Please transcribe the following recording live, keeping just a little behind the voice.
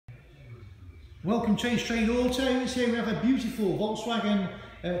Welcome Chase Trade Autos. Here we have a beautiful Volkswagen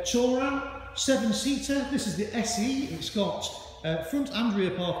TOURAN 7-seater. This is the SE. It's got front and rear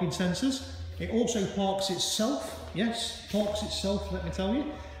parking sensors. It also parks itself. Yes, parks itself, let me tell you.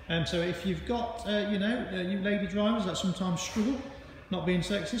 So if you've got, you lady drivers that sometimes struggle, not being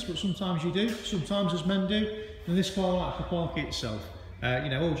sexist, but sometimes you do, sometimes as men do, then this car will actually park itself.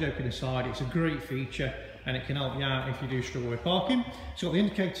 All joking aside, it's a great feature and it can help you out if you do struggle with parking. It's got the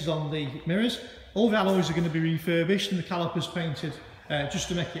indicators on the mirrors. All the alloys are going to be refurbished and the calipers painted just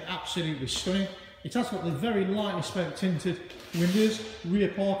to make it absolutely stunning. It has got the very lightly spoke tinted windows, rear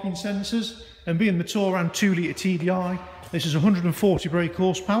parking sensors, and being the TOURAN 2-litre TDI, this is 140 brake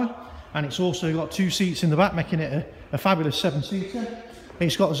horsepower, and it's also got 2 seats in the back, making it a fabulous 7-seater.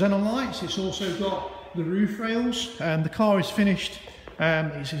 It's got xenon lights. It's also got the roof rails. The car is finished.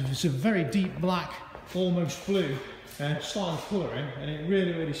 It's a very deep black, almost blue style of colouring, and it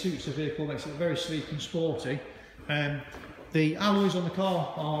really suits the vehicle, makes it very sleek and sporty. The alloys on the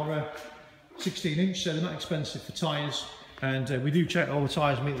car are 16 inch, so they're not expensive for tyres, and we do check all the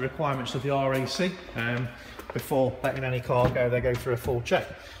tyres meet the requirements of the RAC. Before letting any car go, they go through a full check.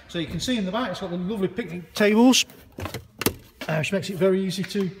 So you can see in the back it's got the lovely picnic tables, which makes it very easy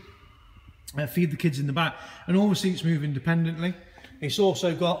to feed the kids in the back, and all the seats move independently. It's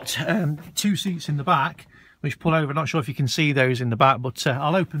also got 2 seats in the back which pull over. Not sure if you can see those in the back, but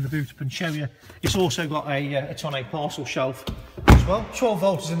I'll open the boot up and show you. It's also got a tonneau parcel shelf as well. 12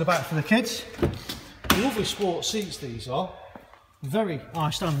 volts in the back for the kids. Lovely sport seats these are. Very high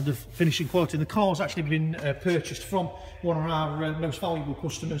standard of finishing quality. The car's actually been purchased from one of our most valuable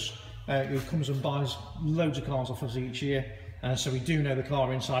customers who comes and buys loads of cars off us each year. So we do know the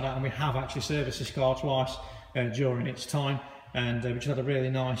car inside out, and we have actually serviced this car twice during its time. And we just had a really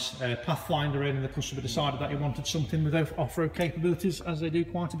nice Pathfinder in, and the customer decided that he wanted something with off-road capabilities, as they do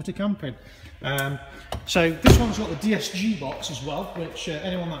quite a bit of camping. So this one's got the DSG box as well, which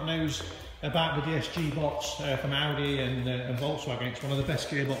anyone that knows about the DSG box from Audi and Volkswagen, it's one of the best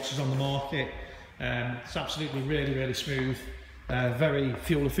gearboxes on the market. It's absolutely really smooth, very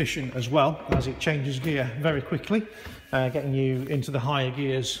fuel efficient as well, as it changes gear very quickly, getting you into the higher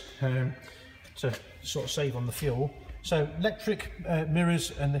gears to sort of save on the fuel. So electric mirrors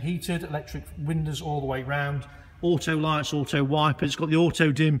and the heated electric windows all the way round, auto lights, auto wipers. It's got the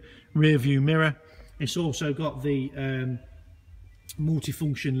auto dim rear view mirror. It's also got the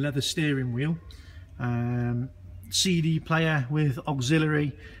multifunction leather steering wheel, CD player with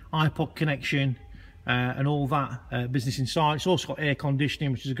auxiliary, iPod connection, and all that business inside. It's also got air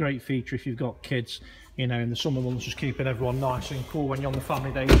conditioning, which is a great feature if you've got kids, in the summer months, just keeping everyone nice and cool when you're on the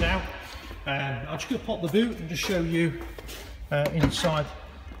family days out. I'm just going to pop the boot and just show you inside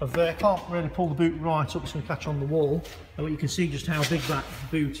of there. Can't really pull the boot right up, it's going to catch on the wall. But you can see just how big that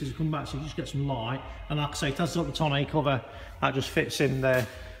boot is. Come back so you just get some light. And like I say, it has got the tonneau cover that just fits in there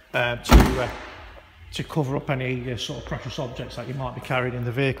to cover up any sort of precious objects that you might be carrying in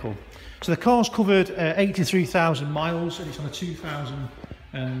the vehicle. So the car's covered 83,000 miles, and it's on a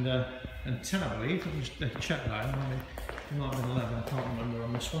 2010, I believe. Let me just check that. It might have been 11, I can't remember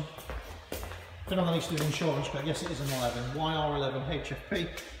on this one. Don't know how to do insurance, but I guess it is an 11, YR11HFP.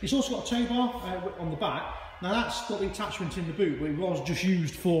 It's also got a tow bar on the back. Now that's got the attachment in the boot, but it was just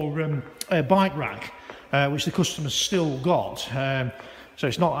used for a bike rack, which the customer's still got. So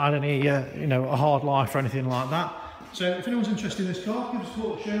it's not had any, a hard life or anything like that. So if anyone's interested in this car, give us a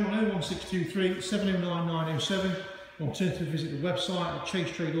call at the show on 01623 709 907. Alternatively, visit the website at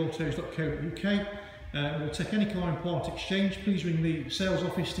chasetradeautos.co.uk. We'll take any car in part exchange. Please ring the sales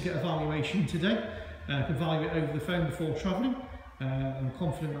office to get a valuation today. You can value it over the phone before travelling. I'm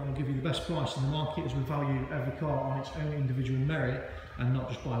confident that will give you the best price in the market, as we value every car on its own individual merit and not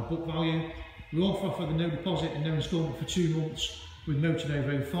just by book value. We also offer the no deposit and no instalment for 2 months with Motor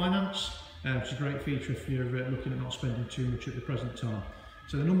Novo finance, which is a great feature if you're looking at not spending too much at the present time.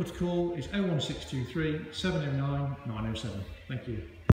 So the number to call is 01623 709 907. Thank you.